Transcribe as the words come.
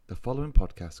following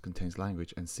podcast contains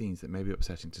language and scenes that may be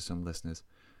upsetting to some listeners.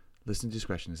 Listener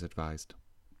discretion is advised.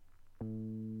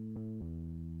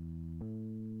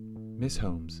 Miss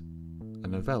Holmes, a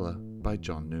novella by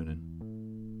John Noonan.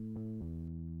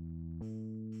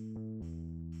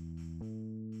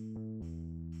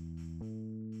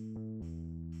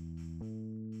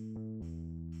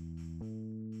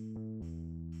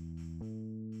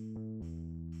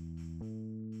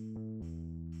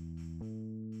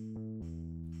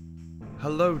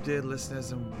 Hello dear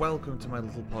listeners and welcome to my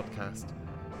little podcast.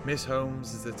 Miss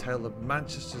Holmes is the tale of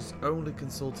Manchester's only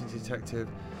consulting detective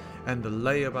and the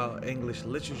layabout English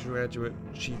literature graduate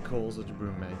she calls a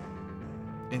roommate.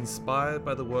 Inspired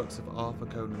by the works of Arthur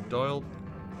Conan Doyle,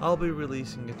 I'll be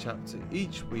releasing a chapter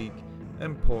each week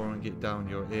and pouring it down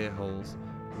your ear holes.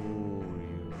 Ooh,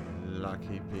 you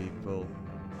lucky people.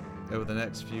 Over the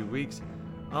next few weeks,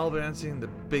 I'll be answering the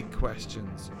big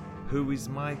questions. Who is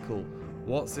Michael?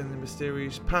 What's in the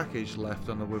mysterious package left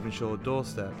on the Wythenshawe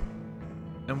doorstep?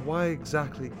 And why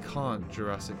exactly can't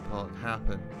Jurassic Park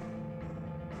happen?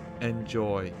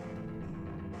 Enjoy.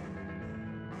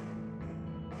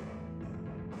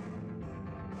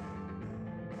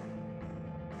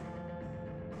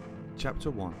 Chapter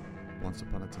 1. Once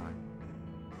Upon a Time.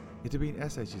 It had been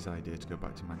SH's idea to go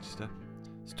back to Manchester.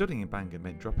 Studying in Bangor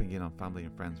meant dropping in on family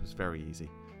and friends was very easy,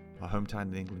 our hometown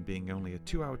in England being only a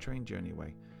 2-hour train journey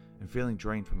away, and feeling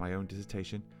drained from my own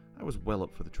dissertation, I was well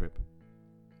up for the trip.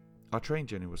 Our train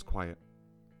journey was quiet.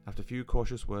 After a few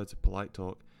cautious words of polite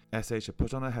talk, SH had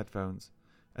put on her headphones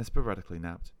and sporadically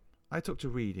napped. I took to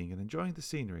reading and enjoying the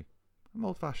scenery. I'm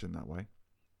old-fashioned that way.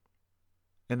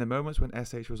 In the moments when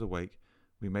SH was awake,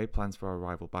 we made plans for our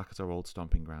arrival back at our old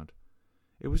stomping ground.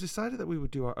 It was decided that we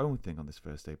would do our own thing on this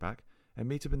first day back and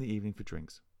meet up in the evening for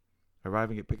drinks.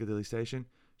 Arriving at Piccadilly Station,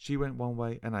 she went one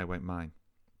way and I went mine.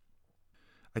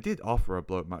 I did offer her a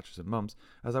blow-up mattress at Mum's,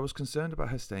 as I was concerned about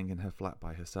her staying in her flat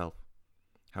by herself.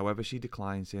 However, she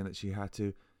declined, saying that she had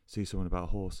to see someone about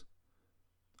a horse.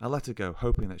 I let her go,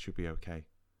 hoping that she'd be okay.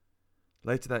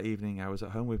 Later that evening, I was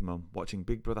at home with Mum, watching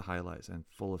Big Brother highlights and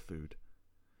full of food.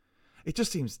 It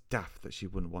just seems daft that she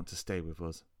wouldn't want to stay with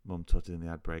us, Mum tutted in the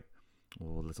ad break.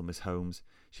 Oh, little Miss Holmes.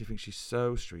 She thinks she's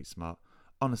so street smart.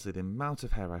 Honestly, the amount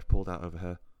of hair I've pulled out over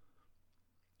her.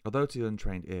 Although to the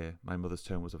untrained ear, my mother's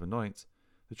tone was of annoyance,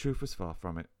 the truth was far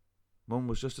from it. Mum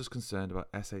was just as concerned about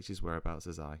SH's whereabouts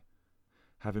as I.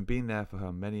 Having been there for her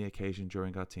on many occasions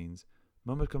during our teens,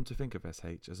 Mum had come to think of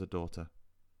SH as a daughter.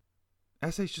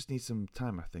 SH just needs some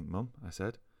time, I think, Mum, I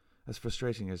said, as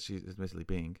frustrating as she is admittedly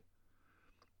being.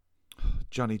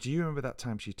 Johnny, do you remember that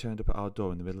time she turned up at our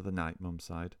door in the middle of the night? Mum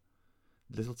sighed.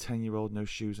 The little 10-year-old, no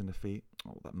shoes on her feet.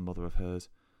 Oh, that mother of hers,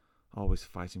 always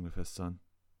fighting with her son.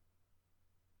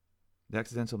 The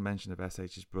accidental mention of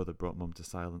SH's brother brought Mum to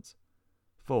silence.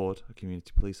 Ford, a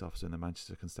community police officer in the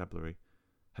Manchester Constabulary,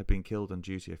 had been killed on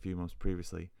duty a few months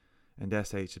previously, and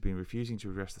SH had been refusing to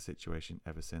address the situation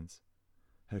ever since.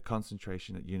 Her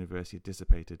concentration at university had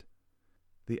dissipated.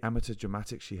 The amateur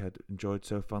dramatics she had enjoyed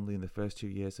so fondly in the first 2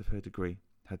 years of her degree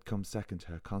had come second to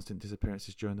her constant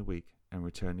disappearances during the week and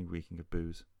returning reeking of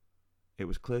booze. It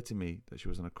was clear to me that she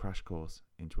was on a crash course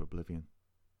into oblivion.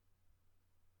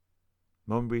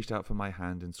 Mum reached out for my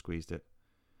hand and squeezed it.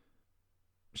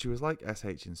 She was like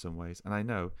SH in some ways, and I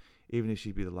know, even if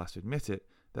she'd be the last to admit it,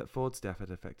 that Ford's death had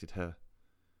affected her.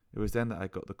 It was then that I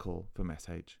got the call from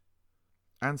SH.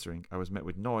 Answering, I was met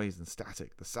with noise and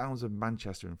static, the sounds of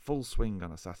Manchester in full swing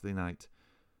on a Saturday night.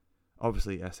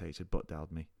 Obviously, SH had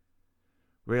butt-dialed me.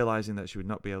 Realising that she would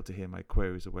not be able to hear my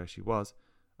queries of where she was,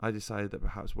 I decided that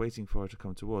perhaps waiting for her to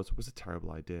come to us was a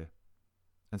terrible idea,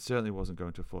 and certainly wasn't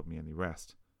going to afford me any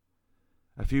rest.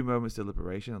 A few moments'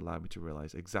 deliberation allowed me to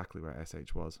realise exactly where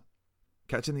SH was.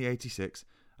 Catching the 86,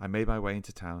 I made my way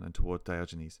into town and toward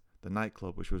Diogenes, the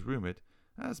nightclub which was rumoured,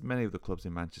 as many of the clubs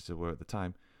in Manchester were at the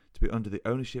time, to be under the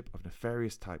ownership of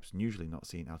nefarious types usually not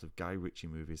seen out of Guy Ritchie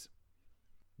movies.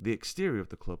 The exterior of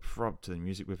the club throbbed to the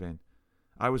music within.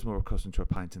 I was more accustomed to a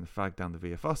pint and a fag down the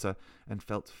Via Fossa, and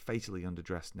felt fatally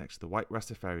underdressed next to the white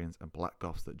Rastafarians and black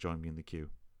goths that joined me in the queue.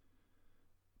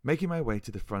 Making my way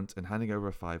to the front and handing over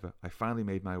a fiver, I finally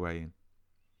made my way in.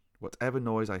 Whatever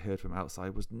noise I heard from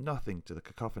outside was nothing to the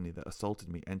cacophony that assaulted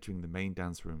me entering the main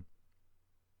dance room.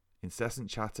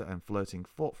 Incessant chatter and flirting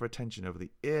fought for attention over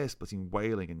the ear-splitting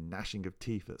wailing and gnashing of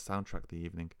teeth that soundtracked the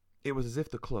evening. It was as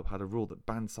if the club had a rule that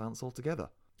banned silence altogether.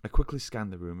 I quickly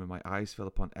scanned the room and my eyes fell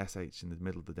upon SH in the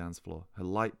middle of the dance floor, her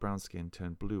light brown skin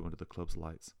turned blue under the club's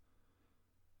lights.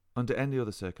 Under any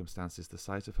other circumstances, the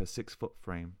sight of her 6-foot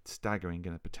frame, staggering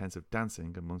in a pretense of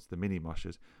dancing amongst the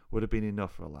mini-moshers, would have been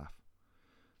enough for a laugh.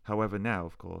 However, now,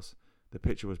 of course, the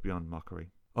picture was beyond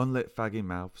mockery. Unlit fagging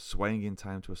mouth swaying in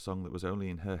time to a song that was only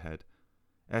in her head,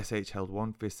 SH held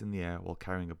one fist in the air while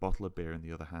carrying a bottle of beer in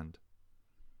the other hand.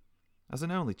 As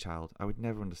an only child, I would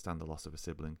never understand the loss of a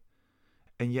sibling,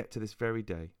 and yet to this very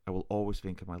day, I will always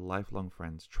think of my lifelong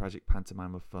friend's tragic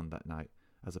pantomime of fun that night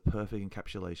as a perfect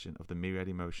encapsulation of the myriad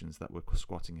emotions that were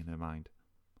squatting in her mind.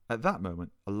 At that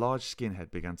moment, a large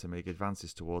skinhead began to make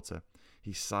advances towards her.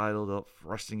 He sidled up,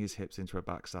 thrusting his hips into her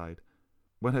backside.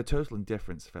 When her total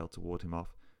indifference failed to ward him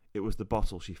off, it was the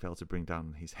bottle she failed to bring down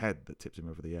on his head that tipped him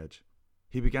over the edge.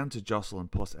 He began to jostle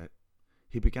and push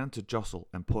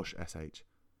SH.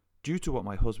 Due to what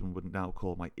my husband would now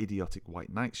call my idiotic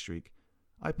white knight streak,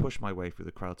 I pushed my way through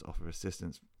the crowd to offer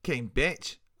assistance. "King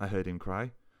bitch!" I heard him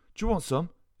cry. "Do you want some?"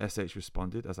 SH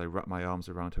responded as I wrapped my arms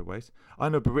around her waist. "I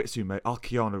know Baritsu, mate. I'll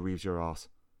Keanu Reeves your arse."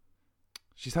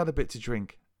 "She's had a bit to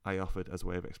drink," I offered as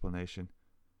way of explanation.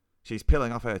 "She's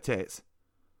peeling off her tits."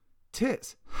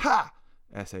 "Tits? Ha!"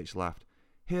 SH laughed.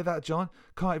 "Hear that, John?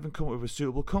 Can't even come up with a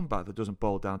suitable comeback that doesn't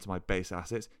boil down to my base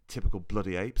assets. Typical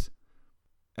bloody apes."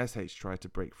 SH tried to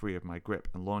break free of my grip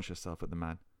and launch herself at the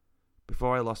man.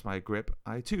 Before I lost my grip,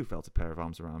 I too felt a pair of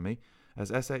arms around me,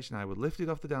 as SH and I were lifted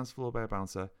off the dance floor by a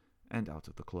bouncer and out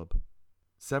of the club.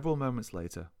 Several moments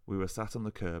later, we were sat on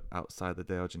the curb outside the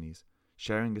Diogenes,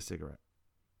 sharing a cigarette.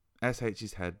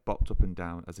 SH's head bopped up and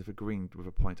down as if agreeing with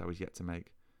a point I was yet to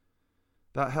make.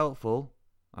 "That helpful?"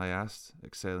 I asked,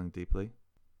 exhaling deeply.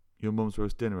 "Your mum's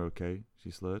roast dinner okay?"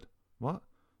 she slurred. "What?"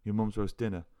 "Your mum's roast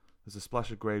dinner. There's a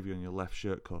splash of gravy on your left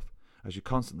shirt cuff, as you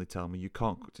constantly tell me you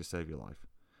can't cook to save your life.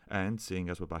 And, seeing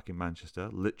as we're back in Manchester,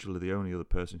 literally the only other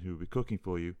person who will be cooking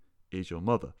for you is your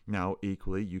mother. Now,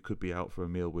 equally, you could be out for a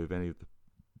meal with any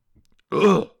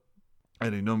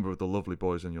number of the lovely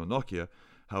boys on your Nokia.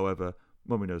 However,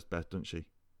 Mummy knows best, doesn't she?"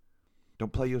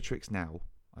 "Don't play your tricks now,"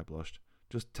 I blushed.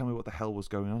 "Just tell me what the hell was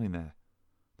going on in there."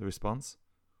 The response?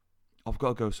 "I've got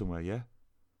to go somewhere, yeah?"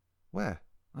 "Where?"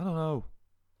 "I don't know."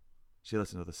 She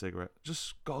lit another cigarette.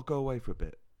 "Just got to go away for a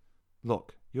bit."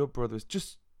 "Look, your brother is...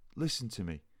 Just listen to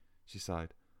me," she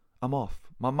sighed. "I'm off.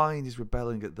 My mind is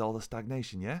rebelling at all the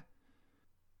stagnation, yeah?"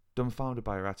 Dumbfounded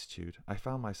by her attitude, I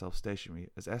found myself stationary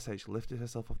as SH lifted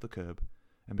herself off the curb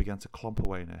and began to clomp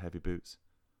away in her heavy boots.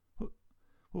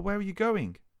 "Well, where are you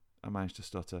going?" I managed to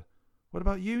stutter. "What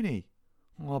about uni?"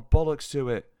 "Oh, bollocks to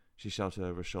it," she shouted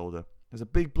over her shoulder. "There's a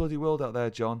big bloody world out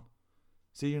there, John.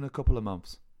 See you in a couple of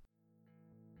months."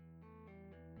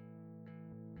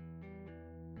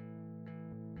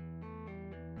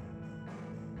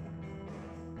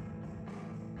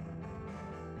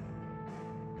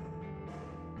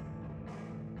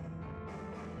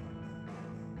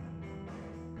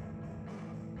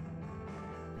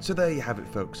 So there you have it,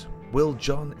 folks. Will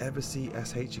John ever see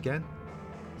SH again?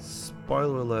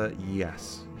 Spoiler alert,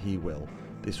 yes, he will.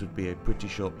 This would be a pretty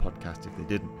short podcast if they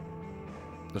didn't.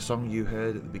 The song you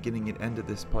heard at the beginning and end of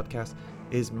this podcast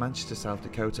is Manchester, South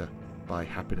Dakota by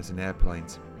Happiness in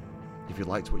Airplanes. If you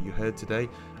liked what you heard today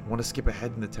and want to skip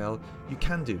ahead in the tale, you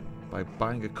can do by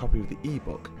buying a copy of the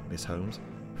ebook, Miss Holmes,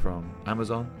 from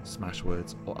Amazon,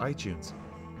 Smashwords or iTunes.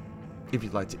 If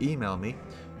you'd like to email me,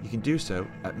 you can do so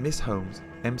at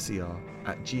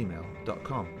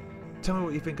missholmesmcr@gmail.com. Tell me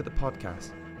what you think of the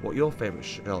podcast, what your favourite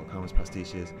Sherlock Holmes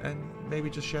pastiche is, and maybe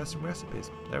just share some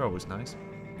recipes. They're always nice.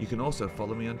 You can also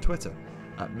follow me on Twitter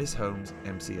at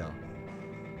missholmesmcr.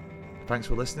 Thanks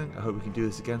for listening. I hope we can do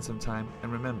this again sometime,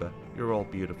 and remember, you're all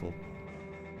beautiful.